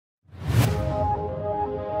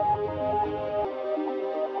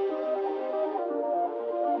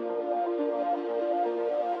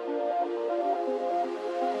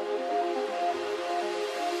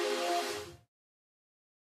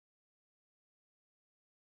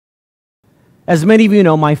As many of you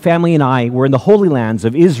know, my family and I were in the Holy Lands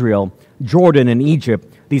of Israel, Jordan, and Egypt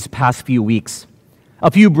these past few weeks. A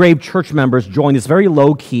few brave church members joined this very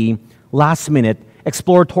low-key, last-minute,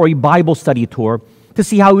 exploratory Bible study tour to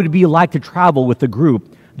see how it would be like to travel with the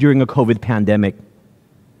group during a COVID pandemic.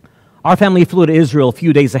 Our family flew to Israel a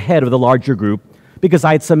few days ahead of the larger group because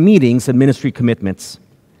I had some meetings and ministry commitments.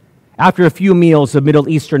 After a few meals of Middle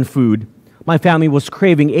Eastern food, my family was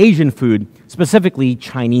craving Asian food, specifically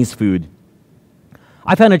Chinese food.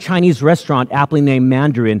 I found a Chinese restaurant aptly named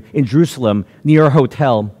Mandarin in Jerusalem near our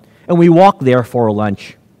hotel, and we walked there for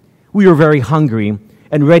lunch. We were very hungry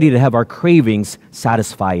and ready to have our cravings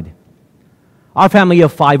satisfied. Our family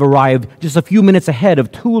of 5 arrived just a few minutes ahead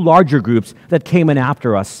of 2 larger groups that came in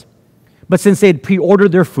after us. But since they had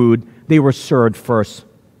pre-ordered their food, they were served first.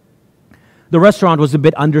 The restaurant was a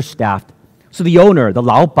bit understaffed, so the owner, the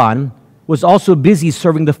Laoban, was also busy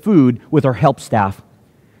serving the food with her help staff.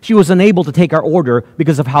 She was unable to take our order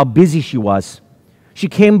because of how busy she was. She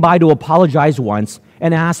came by to apologize once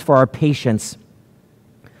and asked for our patience.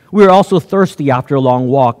 We were also thirsty after a long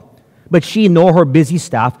walk, but she nor her busy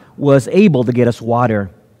staff was able to get us water.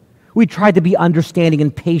 We tried to be understanding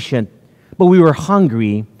and patient, but we were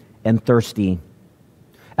hungry and thirsty.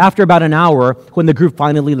 After about an hour, when the group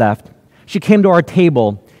finally left, she came to our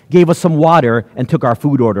table, gave us some water, and took our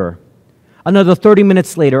food order. Another 30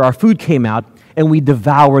 minutes later, our food came out, and we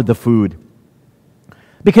devoured the food.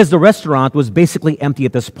 Because the restaurant was basically empty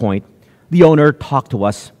at this point, the owner talked to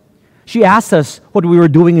us. She asked us what we were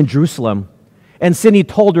doing in Jerusalem, and Cindy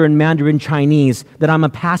told her in Mandarin Chinese that I'm a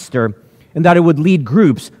pastor and that I would lead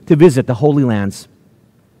groups to visit the Holy Lands.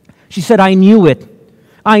 She said, "I knew it.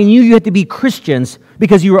 I knew you had to be Christians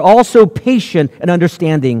because you were all so patient and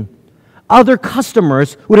understanding. Other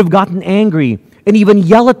customers would have gotten angry and even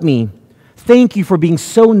yell at me. Thank you for being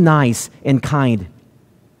so nice and kind."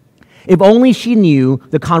 If only she knew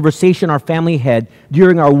the conversation our family had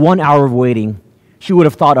during our 1 hour of waiting, she would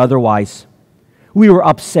have thought otherwise. We were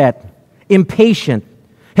upset, impatient,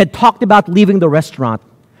 had talked about leaving the restaurant,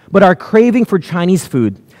 but our craving for Chinese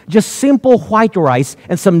food, just simple white rice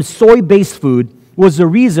and some soy-based food, was the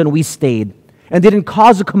reason we stayed and didn't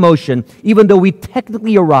cause a commotion, even though we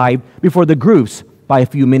technically arrived before the groups by a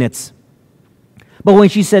few minutes. But when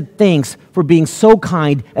she said thanks for being so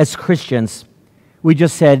kind as Christians, we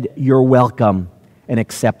just said, "You're welcome," and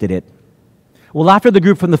accepted it. Well, after the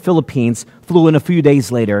group from the Philippines flew in a few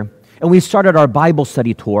days later, and we started our Bible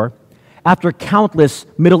study tour, after countless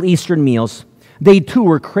Middle Eastern meals, they too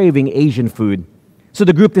were craving Asian food. So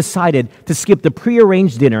the group decided to skip the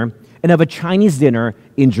prearranged dinner and have a Chinese dinner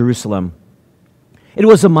in Jerusalem. It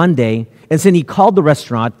was a Monday, and Cindy called the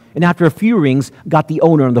restaurant, and after a few rings, got the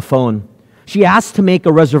owner on the phone. She asked to make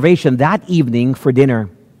a reservation that evening for dinner.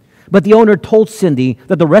 But the owner told Cindy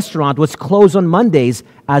that the restaurant was closed on Mondays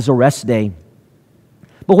as a rest day.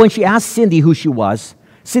 But when she asked Cindy who she was,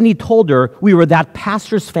 Cindy told her we were that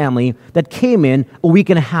pastor's family that came in a week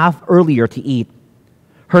and a half earlier to eat.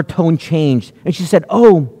 Her tone changed, and she said,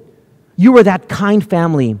 "Oh, you were that kind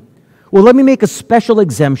family. Well, let me make a special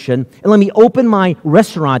exemption, and let me open my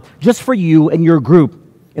restaurant just for you and your group,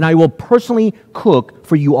 and I will personally cook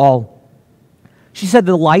for you all." She said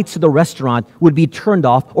the lights of the restaurant would be turned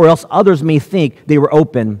off, or else others may think they were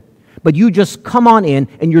open. But you just come on in,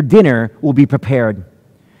 and your dinner will be prepared.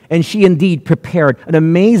 And she indeed prepared an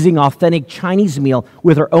amazing, authentic Chinese meal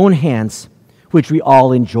with her own hands, which we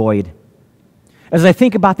all enjoyed. As I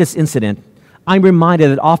think about this incident, I'm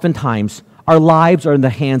reminded that oftentimes our lives are in the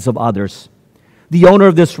hands of others. The owner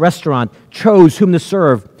of this restaurant chose whom to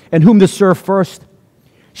serve and whom to serve first.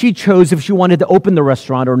 She chose if she wanted to open the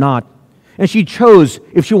restaurant or not. And she chose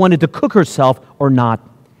if she wanted to cook herself or not.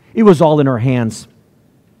 It was all in her hands.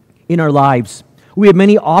 In our lives, we have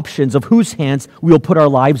many options of whose hands we will put our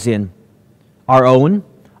lives in. Our own,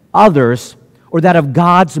 others, or that of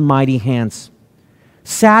God's mighty hands.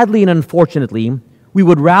 Sadly and unfortunately, we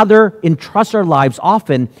would rather entrust our lives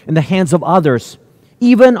often in the hands of others,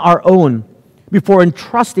 even our own, before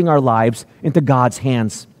entrusting our lives into God's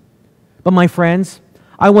hands. But my friends,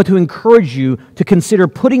 I want to encourage you to consider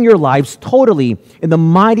putting your lives totally in the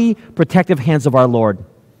mighty protective hands of our Lord.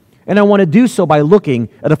 And I want to do so by looking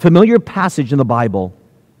at a familiar passage in the Bible.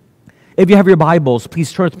 If you have your Bibles,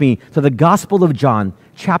 please turn with me to the Gospel of John,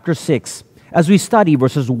 chapter 6, as we study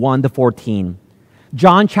verses 1 to 14.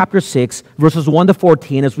 John chapter 6, verses 1 to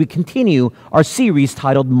 14, as we continue our series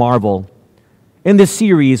titled Marvel. In this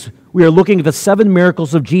series, we are looking at the 7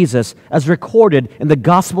 miracles of Jesus as recorded in the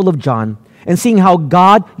Gospel of John, and seeing how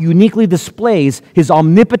God uniquely displays His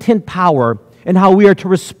omnipotent power and how we are to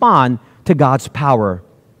respond to God's power.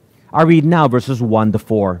 I read now verses 1 to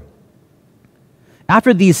 4.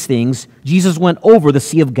 After these things, Jesus went over the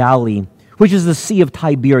Sea of Galilee, which is the Sea of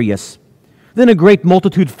Tiberias. Then a great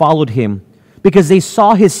multitude followed him, because they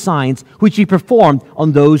saw his signs which he performed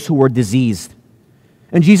on those who were diseased.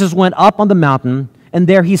 And Jesus went up on the mountain, and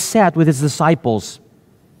there he sat with his disciples.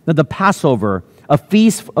 Now the Passover, a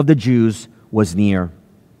feast of the Jews, was near.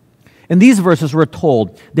 In these verses we're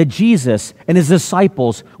told that Jesus and his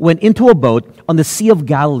disciples went into a boat on the Sea of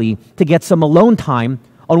Galilee to get some alone time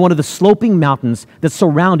on one of the sloping mountains that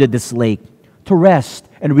surrounded this lake, to rest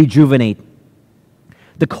and rejuvenate.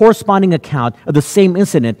 The corresponding account of the same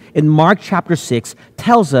incident in Mark chapter 6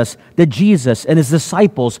 tells us that Jesus and his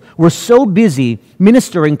disciples were so busy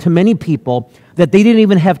ministering to many people that they didn't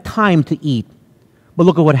even have time to eat. But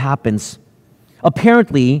look at what happens.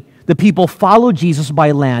 Apparently, the people followed Jesus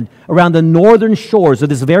by land around the northern shores of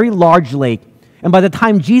this very large lake, and by the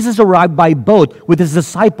time Jesus arrived by boat with his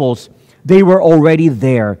disciples, they were already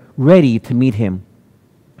there, ready to meet him.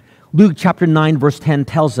 Luke chapter 9, verse 10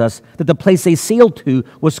 tells us that the place they sailed to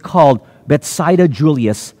was called Bethsaida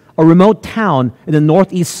Julias, a remote town in the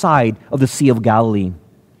northeast side of the Sea of Galilee.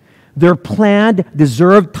 Their planned,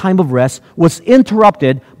 deserved time of rest was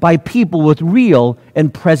interrupted by people with real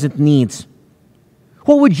and present needs.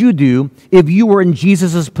 What would you do if you were in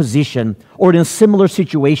Jesus' position or in a similar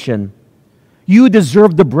situation? You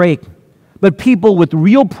deserved the break, but people with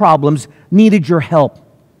real problems needed your help.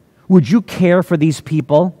 Would you care for these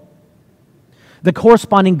people? The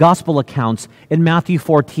corresponding gospel accounts in Matthew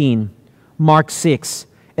 14, Mark 6,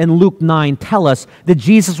 and Luke 9 tell us that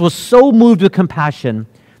Jesus was so moved with compassion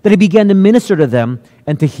that he began to minister to them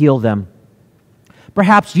and to heal them.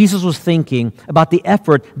 Perhaps Jesus was thinking about the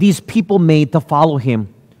effort these people made to follow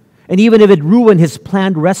him. And even if it ruined his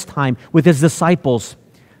planned rest time with his disciples,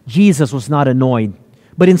 Jesus was not annoyed,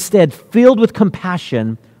 but instead filled with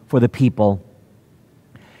compassion for the people.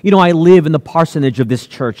 You know, I live in the parsonage of this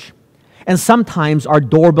church, and sometimes our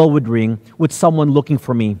doorbell would ring with someone looking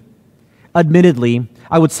for me. Admittedly,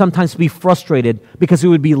 I would sometimes be frustrated because it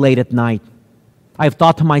would be late at night. I've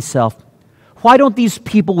thought to myself, why don't these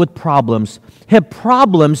people with problems have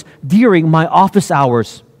problems during my office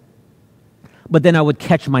hours? But then I would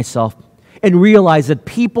catch myself and realize that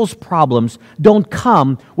people's problems don't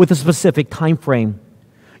come with a specific time frame.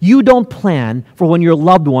 You don't plan for when your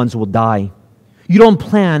loved ones will die. You don't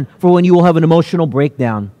plan for when you will have an emotional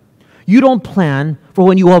breakdown. You don't plan for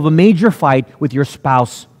when you will have a major fight with your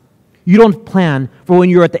spouse. You don't plan for when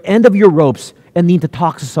you're at the end of your ropes and need to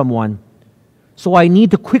talk to someone. So I need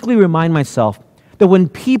to quickly remind myself that when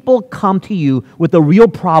people come to you with a real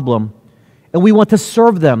problem and we want to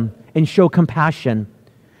serve them and show compassion,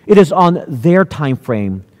 it is on their time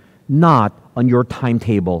frame, not on your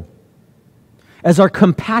timetable. As our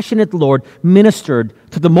compassionate Lord ministered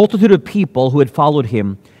to the multitude of people who had followed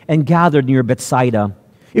him and gathered near Bethsaida,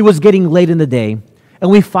 it was getting late in the day, and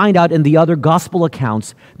we find out in the other gospel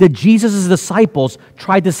accounts that Jesus' disciples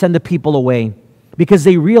tried to send the people away because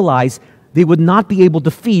they realized they would not be able to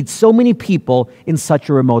feed so many people in such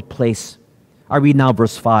a remote place. I read now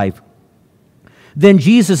verse 5. Then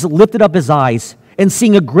Jesus lifted up his eyes, and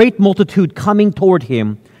seeing a great multitude coming toward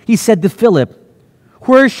him, he said to Philip,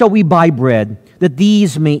 "Where shall we buy bread that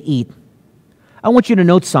these may eat?" I want you to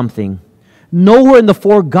note something. Nowhere in the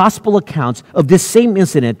four gospel accounts of this same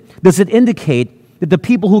incident does it indicate that the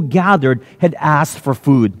people who gathered had asked for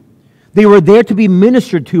food. They were there to be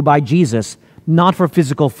ministered to by Jesus, not for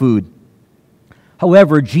physical food.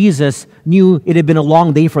 However, Jesus knew it had been a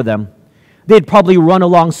long day for them. They had probably run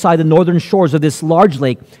alongside the northern shores of this large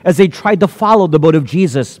lake as they tried to follow the boat of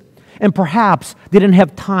Jesus. And perhaps they didn't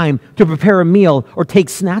have time to prepare a meal or take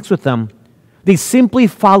snacks with them. They simply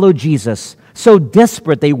followed Jesus, so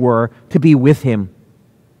desperate they were to be with him.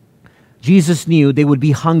 Jesus knew they would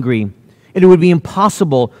be hungry, and it would be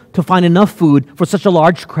impossible to find enough food for such a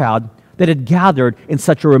large crowd that had gathered in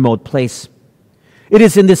such a remote place. It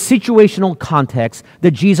is in this situational context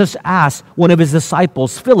that Jesus asked one of his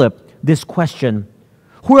disciples, Philip, this question: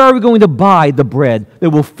 where are we going to buy the bread that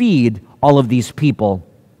will feed all of these people?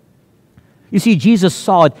 You see, Jesus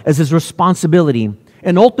saw it as his responsibility,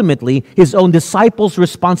 and ultimately his own disciples'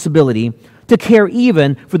 responsibility, to care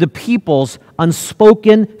even for the people's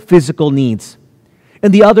unspoken physical needs.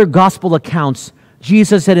 In the other gospel accounts,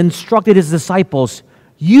 Jesus had instructed his disciples,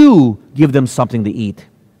 "You give them something to eat."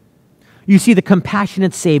 You see, the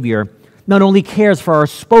compassionate Savior not only cares for our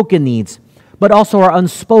spoken needs, but also our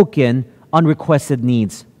unspoken, unrequested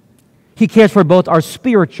needs. He cares for both our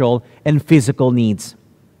spiritual and physical needs.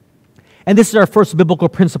 And this is our first biblical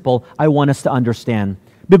principle I want us to understand.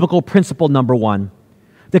 Biblical principle number 1.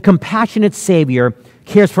 The compassionate Savior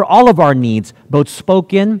cares for all of our needs, both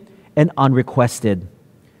spoken and unrequested.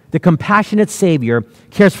 The compassionate Savior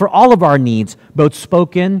cares for all of our needs, both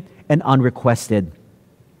spoken and unrequested.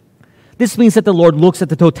 This means that the Lord looks at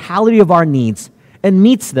the totality of our needs and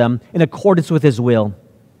meets them in accordance with His will.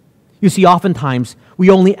 You see, oftentimes, we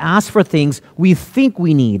only ask for things we think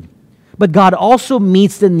we need, but God also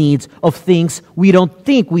meets the needs of things we don't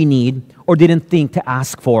think we need or didn't think to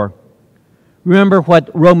ask for. Remember what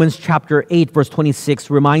Romans chapter 8, verse 26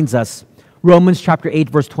 reminds us. Romans chapter 8,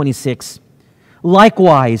 verse 26.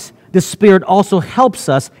 Likewise, the Spirit also helps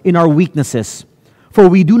us in our weaknesses. For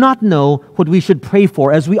we do not know what we should pray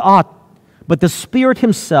for as we ought, but the Spirit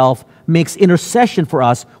Himself makes intercession for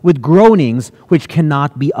us with groanings which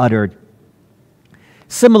cannot be uttered.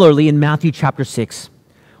 Similarly, in Matthew chapter 6,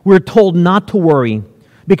 we're told not to worry,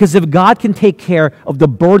 because if God can take care of the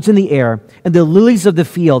birds in the air and the lilies of the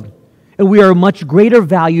field, and we are of much greater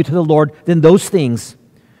value to the Lord than those things,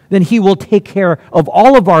 then He will take care of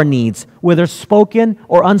all of our needs, whether spoken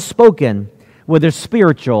or unspoken, whether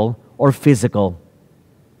spiritual or physical.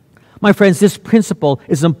 My friends, this principle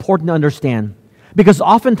is important to understand because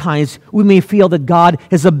oftentimes we may feel that God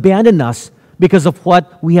has abandoned us because of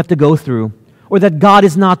what we have to go through, or that God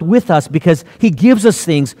is not with us because He gives us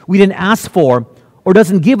things we didn't ask for, or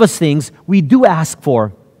doesn't give us things we do ask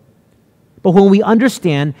for. But when we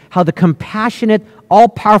understand how the compassionate,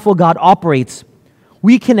 all-powerful God operates,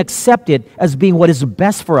 we can accept it as being what is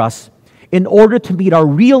best for us in order to meet our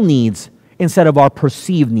real needs instead of our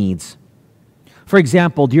perceived needs. For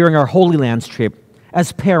example, during our Holy Lands trip,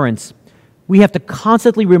 as parents, we have to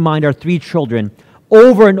constantly remind our 3 children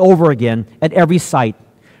over and over again at every site,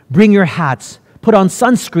 bring your hats, put on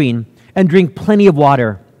sunscreen, and drink plenty of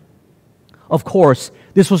water. Of course,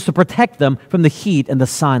 this was to protect them from the heat and the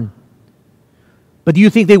sun. But do you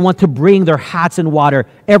think they want to bring their hats and water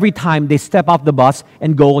every time they step off the bus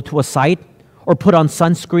and go to a site or put on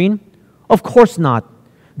sunscreen? Of course not.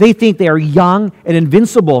 They think they are young and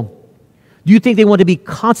invincible. Do you think they want to be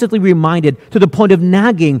constantly reminded to the point of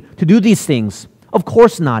nagging to do these things? Of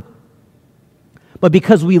course not. But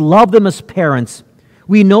because we love them as parents,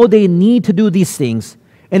 we know they need to do these things,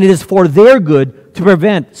 and it is for their good to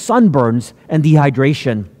prevent sunburns and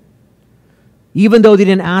dehydration. Even though they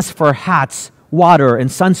didn't ask for hats, water, and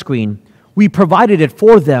sunscreen, we provided it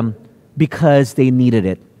for them because they needed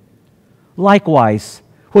it. Likewise,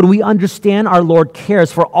 when we understand our Lord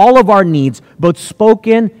cares for all of our needs, both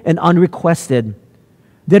spoken and unrequested,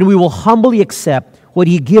 then we will humbly accept what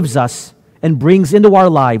He gives us and brings into our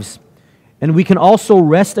lives, and we can also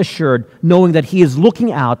rest assured knowing that He is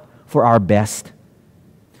looking out for our best.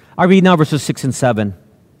 I read now verses 6 and 7.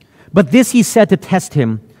 But this He said to test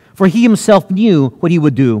Him, for He Himself knew what He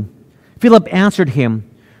would do. Philip answered Him,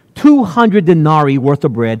 200 denarii worth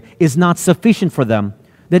of bread is not sufficient for them,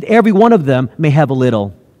 that every one of them may have a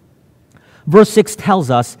little. Verse 6 tells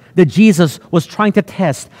us that Jesus was trying to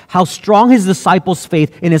test how strong His disciples'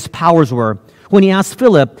 faith in His powers were when He asked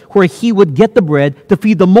Philip where he would get the bread to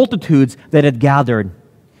feed the multitudes that had gathered.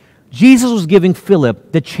 Jesus was giving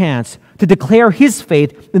Philip the chance to declare his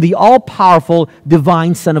faith in the all-powerful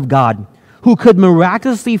divine Son of God, who could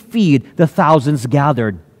miraculously feed the thousands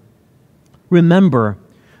gathered. Remember,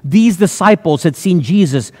 these disciples had seen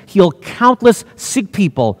Jesus heal countless sick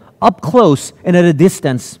people up close and at a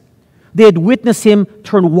distance. They had witnessed Him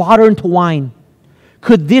turn water into wine.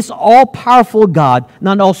 Could this all-powerful God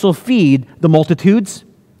not also feed the multitudes?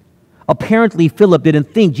 Apparently, Philip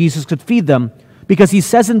didn't think Jesus could feed them because he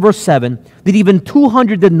says in verse 7 that even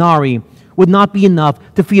 200 denarii would not be enough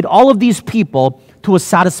to feed all of these people to a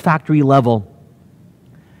satisfactory level.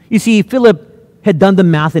 You see, Philip had done the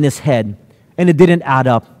math in his head, and it didn't add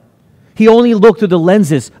up. He only looked through the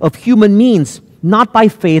lenses of human means, not by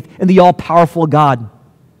faith in the all-powerful God.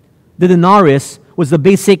 The denarius was the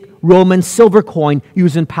basic Roman silver coin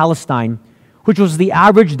used in Palestine, which was the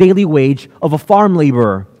average daily wage of a farm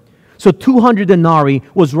laborer. So 200 denarii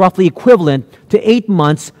was roughly equivalent to 8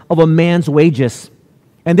 months of a man's wages.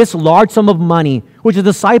 And this large sum of money, which the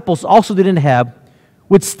disciples also didn't have,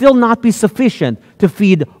 would still not be sufficient to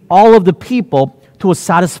feed all of the people to a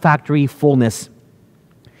satisfactory fullness.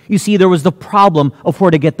 You see, there was the problem of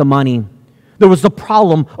where to get the money. There was the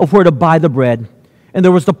problem of where to buy the bread. And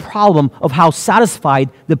there was the problem of how satisfied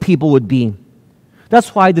the people would be.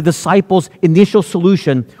 That's why the disciples' initial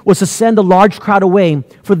solution was to send a large crowd away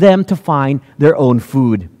for them to find their own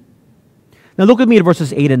food. Now look with me at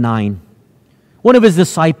verses 8 and 9. One of His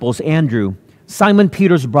disciples, Andrew, Simon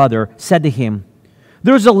Peter's brother, said to Him,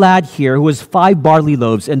 "There is a lad here who has 5 barley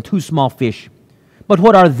loaves and 2 small fish. But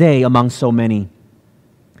what are they among so many?"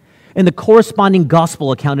 In the corresponding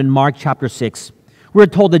gospel account in Mark chapter 6, we're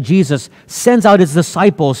told that Jesus sends out his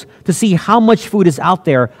disciples to see how much food is out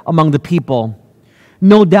there among the people.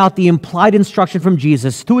 No doubt the implied instruction from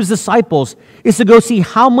Jesus to his disciples is to go see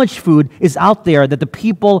how much food is out there that the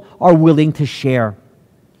people are willing to share.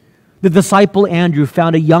 The disciple Andrew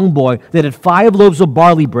found a young boy that had 5 loaves of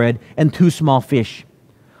barley bread and 2 small fish.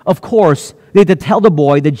 Of course, they had to tell the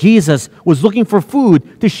boy that Jesus was looking for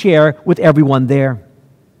food to share with everyone there.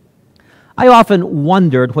 I often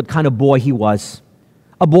wondered what kind of boy he was.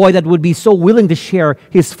 A boy that would be so willing to share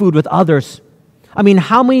his food with others. I mean,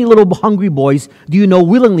 how many little hungry boys do you know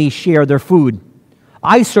willingly share their food?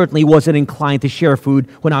 I certainly wasn't inclined to share food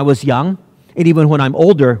when I was young, and even when I'm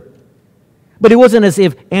older. But it wasn't as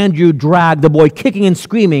if Andrew dragged the boy kicking and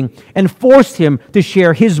screaming and forced him to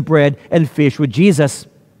share his bread and fish with Jesus.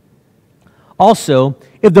 Also,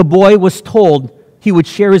 if the boy was told he would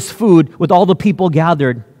share his food with all the people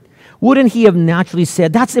gathered, wouldn't he have naturally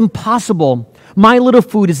said, "That's impossible. My little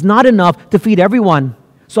food is not enough to feed everyone,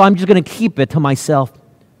 so I'm just going to keep it to myself"?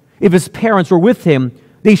 If his parents were with him,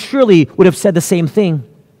 they surely would have said the same thing.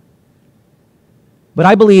 But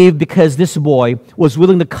I believe because this boy was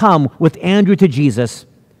willing to come with Andrew to Jesus,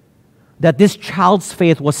 that this child's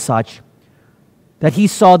faith was such that he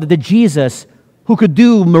saw that the Jesus who could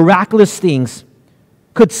do miraculous things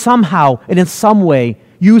could somehow and in some way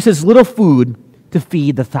use his little food to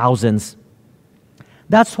feed the thousands.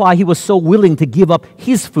 That's why he was so willing to give up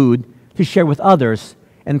his food to share with others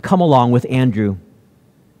and come along with Andrew.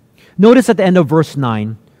 Notice at the end of verse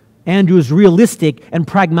 9, Andrew's realistic and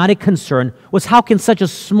pragmatic concern was how can such a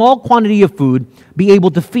small quantity of food be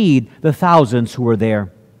able to feed the thousands who were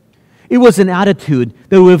there? It was an attitude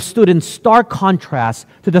that would have stood in stark contrast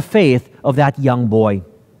to the faith of that young boy.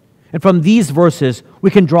 And from these verses,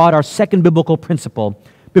 we can draw out our second biblical principle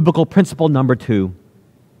number 2.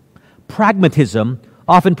 Pragmatism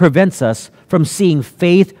often prevents us from seeing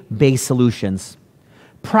faith-based solutions.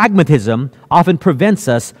 Pragmatism often prevents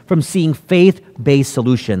us from seeing faith-based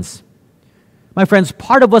solutions. My friends,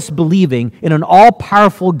 part of us believing in an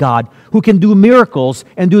all-powerful God who can do miracles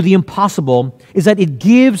and do the impossible is that it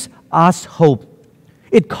gives us hope.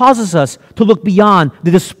 It causes us to look beyond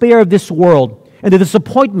the despair of this world and the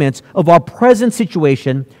disappointments of our present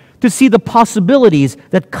situation to see the possibilities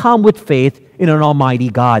that come with faith in an almighty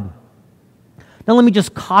God. Now let me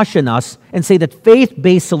just caution us and say that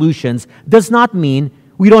faith-based solutions does not mean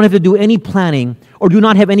we don't have to do any planning or do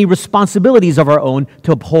not have any responsibilities of our own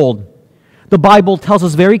to uphold. The Bible tells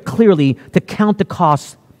us very clearly to count the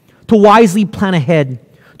costs, to wisely plan ahead,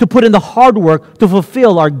 to put in the hard work to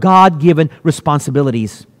fulfill our God-given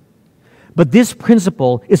responsibilities. But this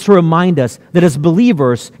principle is to remind us that as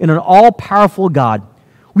believers in an all-powerful God,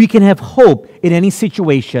 we can have hope in any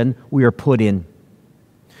situation we are put in.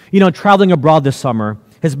 You know, traveling abroad this summer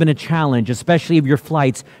has been a challenge, especially if your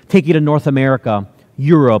flights take you to North America,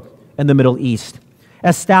 Europe, and the Middle East.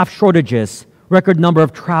 As staff shortages, record number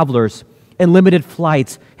of travelers, and limited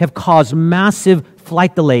flights have caused massive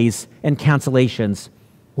flight delays and cancellations,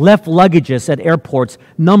 left luggages at airports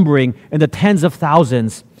numbering in the tens of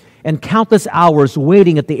thousands, and countless hours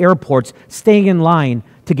waiting at the airports, staying in line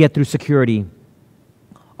to get through security.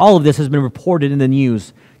 All of this has been reported in the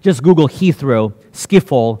news. Just Google Heathrow,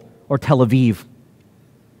 Schiphol, or Tel Aviv.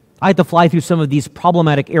 I had to fly through some of these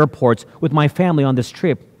problematic airports with my family on this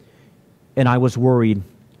trip, and I was worried.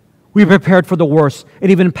 We prepared for the worst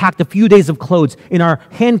and even packed a few days of clothes in our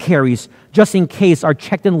hand carries just in case our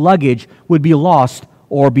checked-in luggage would be lost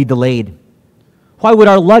or be delayed. Why would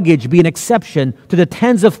our luggage be an exception to the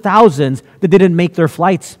tens of thousands that didn't make their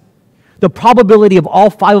flights? The probability of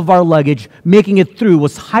all 5 of our luggage making it through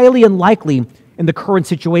was highly unlikely in the current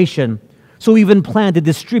situation. So we even planned to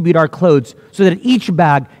distribute our clothes so that each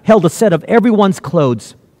bag held a set of everyone's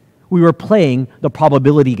clothes. We were playing the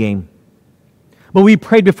probability game. But we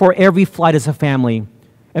prayed before every flight as a family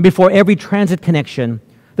and before every transit connection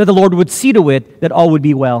that the Lord would see to it that all would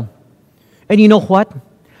be well. And you know what?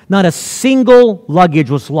 Not a single luggage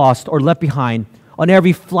was lost or left behind on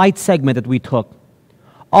every flight segment that we took.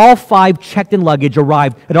 All 5 checked-in luggage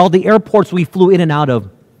arrived at all the airports we flew in and out of,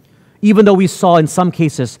 even though we saw in some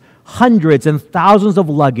cases hundreds and thousands of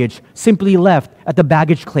luggage simply left at the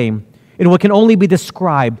baggage claim in what can only be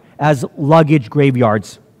described as luggage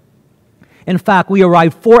graveyards. In fact, we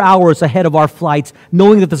arrived 4 hours ahead of our flights,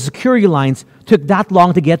 knowing that the security lines took that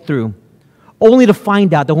long to get through, only to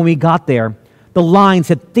find out that when we got there, the lines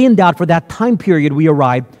had thinned out for that time period we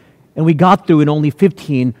arrived, and we got through in only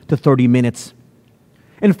 15 to 30 minutes.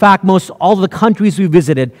 In fact, most all of the countries we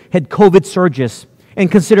visited had COVID surges and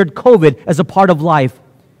considered COVID as a part of life,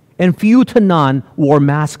 and few to none wore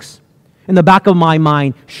masks. in the back of my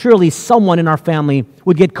mind, surely someone in our family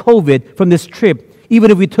would get COVID from this trip, even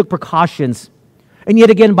if we took precautions. And yet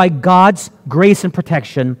again, by God's grace and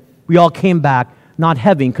protection, we all came back not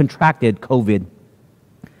having contracted COVID.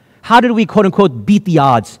 How did we, quote unquote, beat the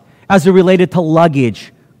odds as it related to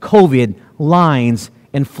luggage, COVID, lines,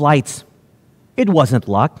 and flights? It wasn't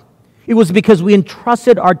luck. It was because we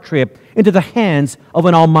entrusted our trip into the hands of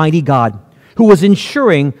an almighty God who was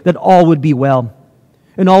ensuring that all would be well.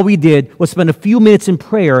 And all we did was spend a few minutes in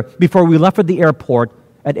prayer before we left for the airport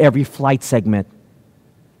at every flight segment.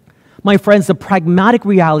 My friends, the pragmatic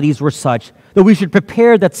realities were such that we should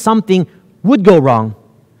prepare that something would go wrong.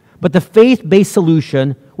 But the faith-based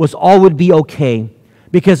solution was all would be okay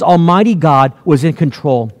because Almighty God was in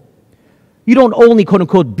control. You don't only, quote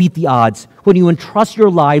unquote, beat the odds when you entrust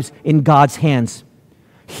your lives in God's hands.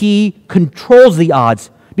 He controls the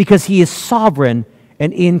odds because He is sovereign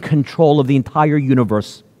and in control of the entire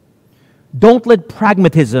universe. Don't let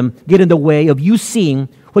pragmatism get in the way of you seeing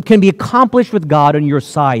what can be accomplished with God on your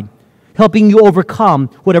side, helping you overcome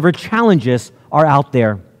whatever challenges are out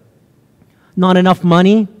there. Not enough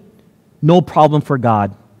money? No problem for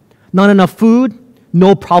God. Not enough food?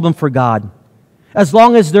 No problem for God. As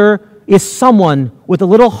long as there is someone with a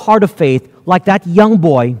little heart of faith, like that young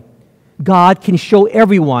boy, God can show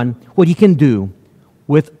everyone what He can do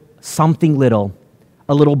with something little,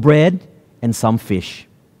 a little bread and some fish.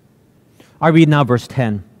 I read now verse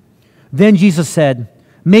 10. Then Jesus said,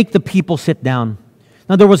 "Make the people sit down."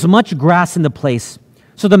 Now there was much grass in the place,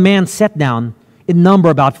 so the man sat down, in number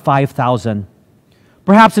about 5,000.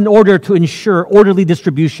 Perhaps in order to ensure orderly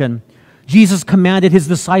distribution, Jesus commanded His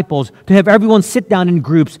disciples to have everyone sit down in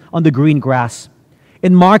groups on the green grass.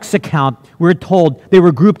 In Mark's account, we're told they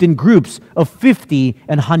were grouped in groups of 50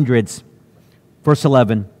 and hundreds. Verse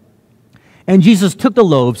 11. And Jesus took the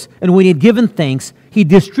loaves, and when He had given thanks, He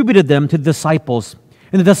distributed them to the disciples,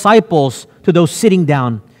 and the disciples to those sitting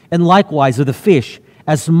down, and likewise of the fish,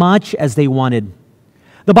 as much as they wanted.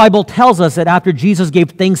 The Bible tells us that after Jesus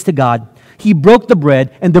gave thanks to God, He broke the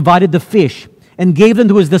bread and divided the fish, and gave them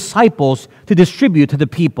to His disciples to distribute to the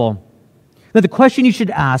people. Now the question you should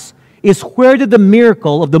ask is, where did the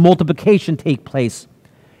miracle of the multiplication take place?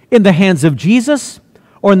 In the hands of Jesus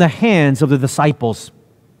or in the hands of the disciples?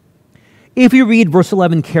 If you read verse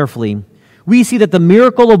 11 carefully, we see that the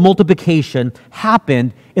miracle of multiplication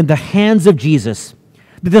happened in the hands of Jesus.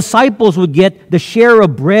 The disciples would get the share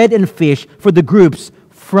of bread and fish for the groups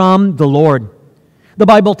from the Lord. The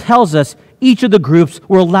Bible tells us each of the groups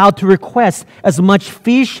were allowed to request as much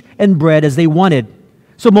fish and bread as they wanted.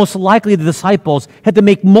 So most likely the disciples had to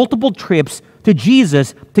make multiple trips to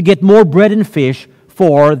Jesus to get more bread and fish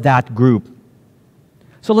for that group.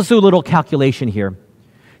 So let's do a little calculation here.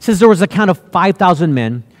 Since there was a count of 5,000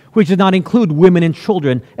 men, which did not include women and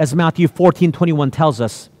children, as Matthew 14:21 tells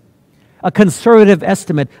us, a conservative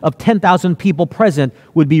estimate of 10,000 people present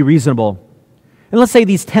would be reasonable. And let's say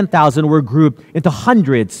these 10,000 were grouped into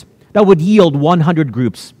hundreds. That would yield 100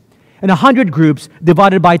 groups. And 100 groups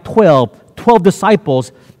divided by 12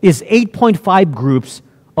 disciples is 8.5 groups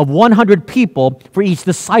of 100 people for each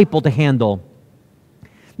disciple to handle.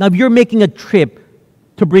 Now, if you're making a trip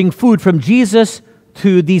to bring food from Jesus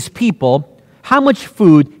to these people, how much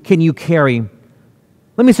food can you carry?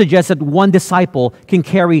 Let me suggest that one disciple can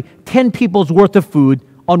carry 10 people's worth of food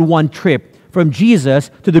on one trip from Jesus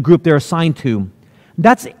to the group they're assigned to.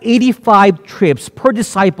 That's 85 trips per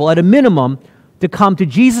disciple at a minimum to come to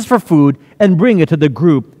Jesus for food and bring it to the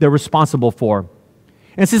group they're responsible for.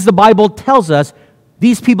 And since the Bible tells us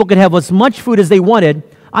these people could have as much food as they wanted,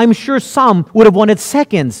 I'm sure some would have wanted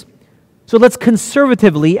seconds. So let's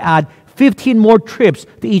conservatively add 15 more trips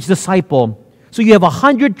to each disciple. So you have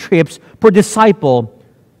 100 trips per disciple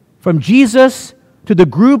from Jesus to the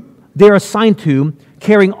group they're assigned to,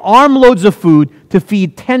 carrying armloads of food to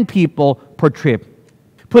feed 10 people per trip.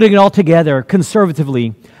 Putting it all together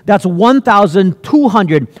conservatively, that's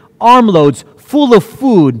 1,200 armloads full of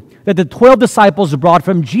food that the 12 disciples brought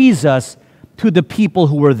from Jesus to the people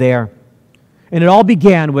who were there. And it all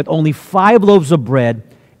began with only 5 loaves of bread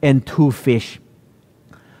and 2 fish.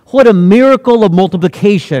 What a miracle of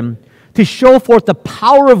multiplication to show forth the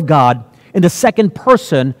power of God in the second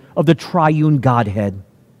person of the triune Godhead.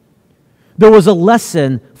 There was a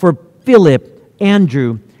lesson for Philip,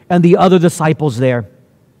 Andrew, and the other disciples there.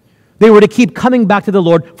 They were to keep coming back to the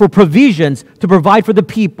Lord for provisions to provide for the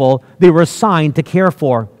people they were assigned to care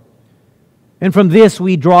for. And from this,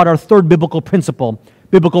 we draw out our third biblical principle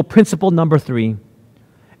number 3.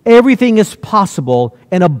 Everything is possible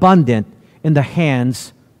and abundant in the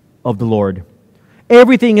hands of the Lord.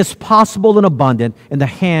 Everything is possible and abundant in the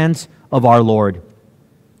hands of our Lord.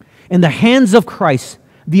 In the hands of Christ,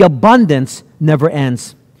 the abundance never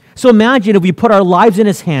ends. So imagine if we put our lives in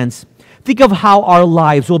His hands. Think of how our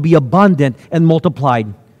lives will be abundant and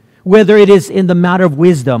multiplied, whether it is in the matter of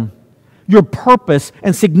wisdom, your purpose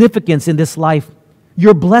and significance in this life,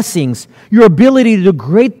 your blessings, your ability to do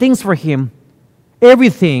great things for Him.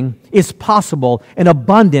 Everything is possible and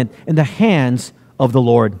abundant in the hands of the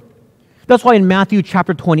Lord. That's why in Matthew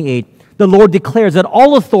chapter 28, the Lord declares that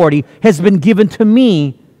all authority has been given to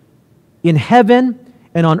me in heaven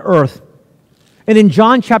and on earth. And in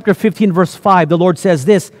John chapter 15, verse 5, the Lord says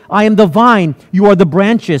this, I am the vine, you are the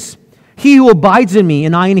branches. He who abides in me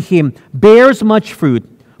and I in him bears much fruit,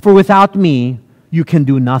 for without me you can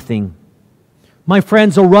do nothing. My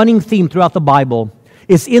friends, a running theme throughout the Bible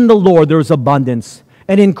is in the Lord there is abundance,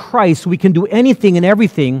 and in Christ we can do anything and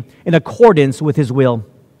everything in accordance with His will.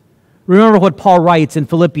 Remember what Paul writes in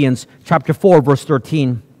Philippians chapter 4, verse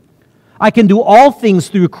 13. I can do all things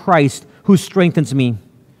through Christ who strengthens me.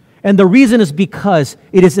 And the reason is because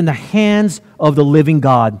it is in the hands of the living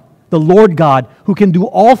God, the Lord God, who can do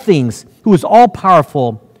all things, who is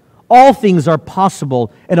all-powerful. All things are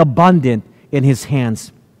possible and abundant in His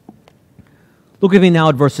hands. Look with me now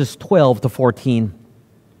at verses 12 to 14.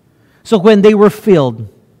 So when they were filled,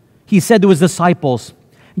 He said to His disciples,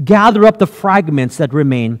 gather up the fragments that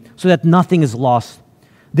remain, so that nothing is lost.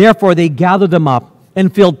 Therefore they gathered them up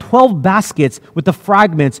and filled 12 baskets with the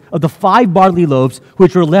fragments of the 5 barley loaves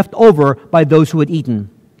which were left over by those who had eaten.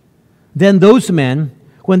 Then those men,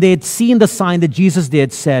 when they had seen the sign that Jesus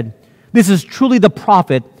did, said, this is truly the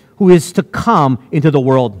prophet who is to come into the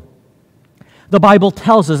world. The Bible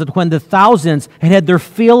tells us that when the thousands had had their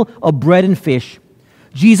fill of bread and fish,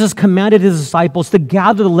 Jesus commanded His disciples to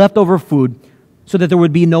gather the leftover food so that there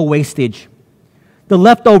would be no wastage. The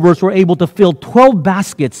leftovers were able to fill 12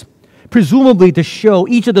 baskets, presumably to show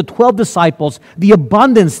each of the 12 disciples the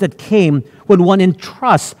abundance that came when one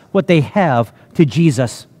entrusts what they have to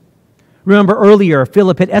Jesus. Remember earlier,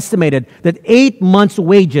 Philip had estimated that 8 months'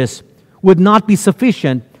 wages would not be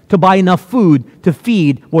sufficient to buy enough food to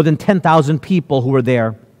feed more than 10,000 people who were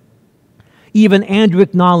there. Even Andrew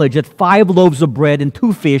acknowledged that 5 loaves of bread and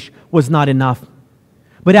 2 fish was not enough.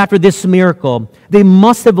 But after this miracle, they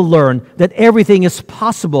must have learned that everything is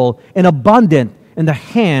possible and abundant in the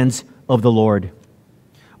hands of the Lord.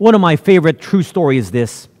 One of my favorite true stories is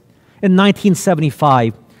this. In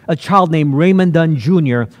 1975, a child named Raymond Dunn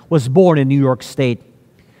Jr. was born in New York State.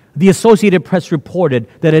 The Associated Press reported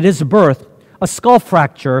that at his birth, a skull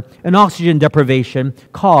fracture and oxygen deprivation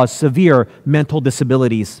caused severe mental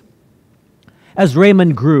disabilities. As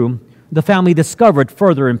Raymond grew, the family discovered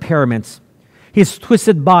further impairments. His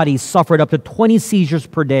twisted body suffered up to 20 seizures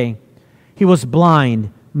per day. He was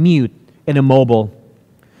blind, mute, and immobile.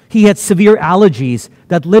 He had severe allergies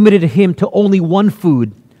that limited him to only one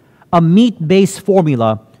food, a meat-based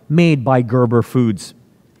formula made by Gerber Foods.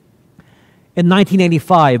 In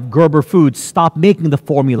 1985, Gerber Foods stopped making the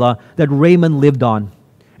formula that Raymond lived on,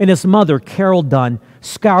 and his mother, Carol Dunn,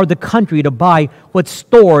 scoured the country to buy what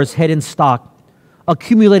stores had in stock,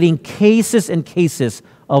 accumulating cases and cases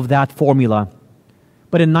of that formula.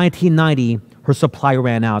 But in 1990, her supply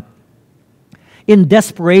ran out. In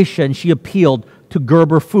desperation, she appealed to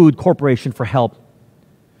Gerber Food Corporation for help.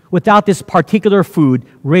 Without this particular food,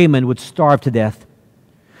 Raymond would starve to death.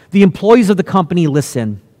 The employees of the company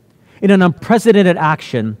listened. In an unprecedented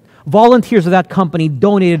action, volunteers of that company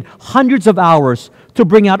donated hundreds of hours to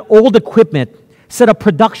bring out old equipment, set up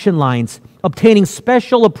production lines, obtaining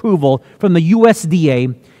special approval from the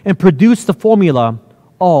USDA, and produce the formula,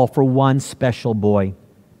 all for one special boy.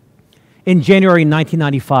 In January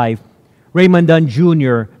 1995, Raymond Dunn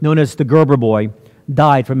Jr., known as the Gerber Boy,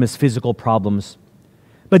 died from his physical problems.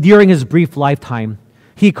 But during his brief lifetime,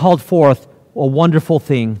 he called forth a wonderful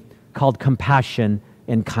thing called compassion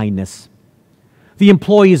and kindness. The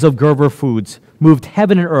employees of Gerber Foods moved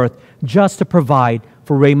heaven and earth just to provide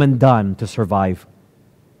for Raymond Dunn to survive.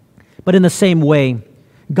 But in the same way,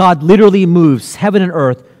 God literally moves heaven and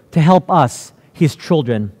earth to help us, His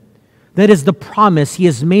children. That is the promise He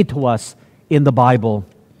has made to us in the Bible.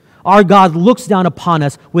 Our God looks down upon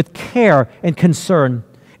us with care and concern,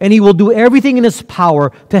 and He will do everything in His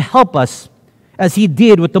power to help us, as He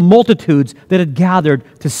did with the multitudes that had gathered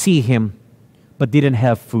to see Him, but didn't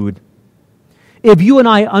have food. If you and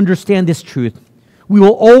I understand this truth, we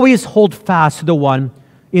will always hold fast to the one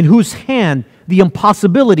in whose hand the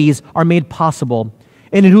impossibilities are made possible,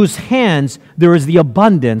 and in whose hands there is the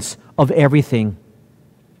abundance of everything.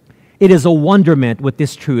 It is a wonderment with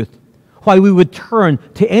this truth why we would turn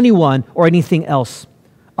to anyone or anything else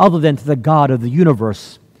other than to the God of the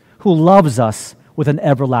universe, who loves us with an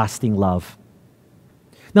everlasting love.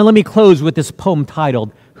 Now let me close with this poem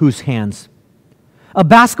titled, Whose Hands? A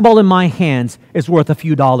basketball in my hands is worth a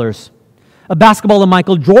few dollars. A basketball in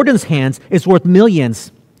Michael Jordan's hands is worth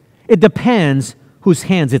millions. It depends whose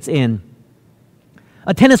hands it's in.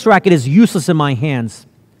 A tennis racket is useless in my hands.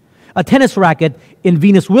 A tennis racket in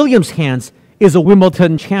Venus Williams' hands is a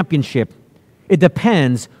Wimbledon championship. It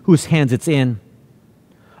depends whose hands it's in.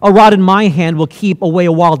 A rod in my hand will keep away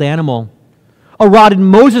a wild animal. A rod in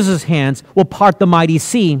Moses' hands will part the mighty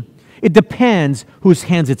sea. It depends whose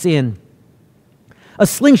hands it's in. A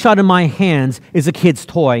slingshot in my hands is a kid's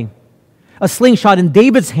toy. A slingshot in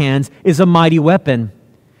David's hands is a mighty weapon.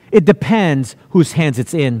 It depends whose hands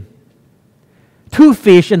it's in. 2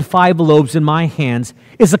 fish and 5 loaves in my hands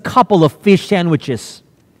is a couple of fish sandwiches.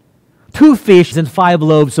 2 fish and 5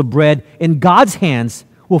 loaves of bread in God's hands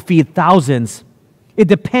will feed thousands. It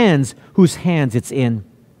depends whose hands it's in.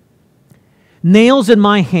 Nails in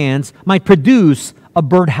my hands might produce a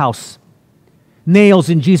birdhouse. Nails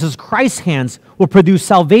in Jesus Christ's hands will produce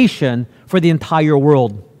salvation for the entire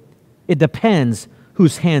world. It depends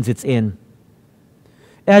whose hands it's in.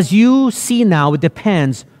 As you see now, it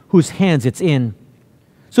depends whose hands it's in.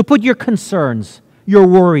 So put your concerns, your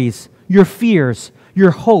worries, your fears,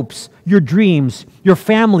 your hopes, your dreams, your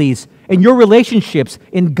families, and your relationships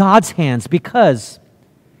in God's hands, because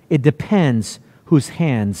it depends whose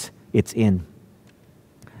hands it's in.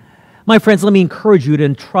 My friends, let me encourage you to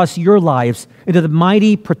entrust your lives into the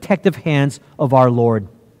mighty protective hands of our Lord.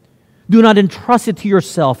 Do not entrust it to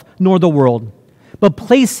yourself nor the world, but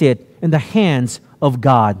place it in the hands of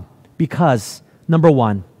God, because, number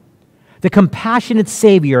one, the compassionate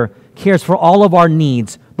Savior cares for all of our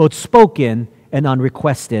needs, both spoken and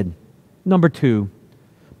unrequested. Number two,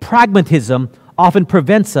 pragmatism often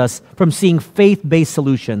prevents us from seeing faith-based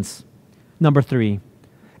solutions. Number three,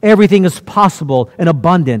 everything is possible and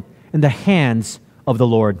abundant in the hands of the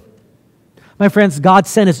Lord. My friends, God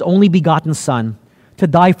sent His only begotten Son to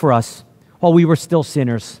die for us while we were still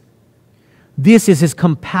sinners. This is His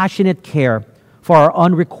compassionate care for our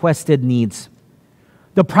unrequested needs.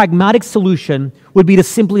 The pragmatic solution would be to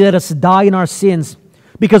simply let us die in our sins,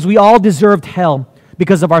 because we all deserved hell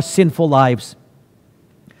because of our sinful lives.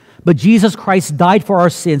 But Jesus Christ died for our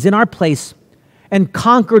sins in our place and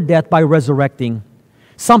conquered death by resurrecting.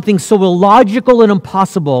 Something so illogical and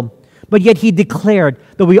impossible, but yet He declared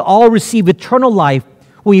that we all receive eternal life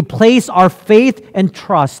when we place our faith and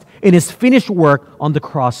trust in His finished work on the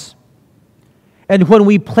cross. And when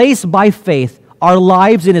we place by faith our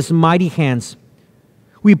lives in His mighty hands,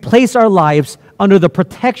 we place our lives under the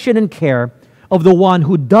protection and care of the one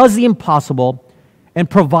who does the impossible and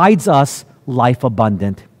provides us life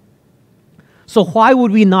abundant. So why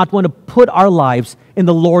would we not want to put our lives in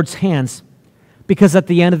the Lord's hands? Because at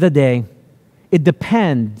the end of the day, it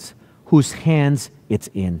depends whose hands it's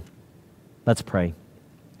in. Let's pray.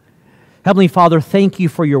 Heavenly Father, thank You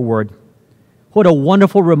for Your word. What a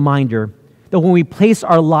wonderful reminder that when we place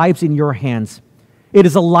our lives in Your hands, it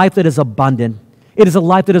is a life that is abundant. It is a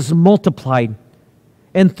life that is multiplied.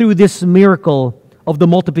 And through this miracle of the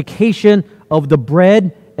multiplication of the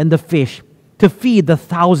bread and the fish to feed the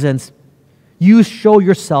thousands, You show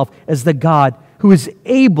Yourself as the God who is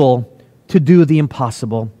able to do the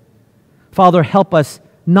impossible. Father, help us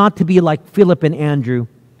not to be like Philip and Andrew,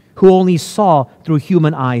 who only saw through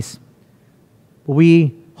human eyes. But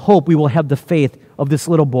we hope we will have the faith of this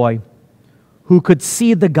little boy who could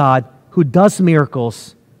see the God who does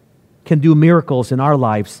miracles, can do miracles in our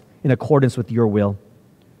lives in accordance with Your will.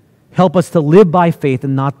 Help us to live by faith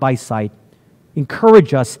and not by sight.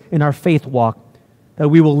 Encourage us in our faith walk, that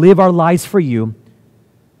we will live our lives for You,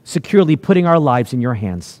 securely putting our lives in Your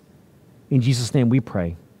hands. In Jesus' name we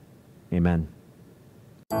pray. Amen.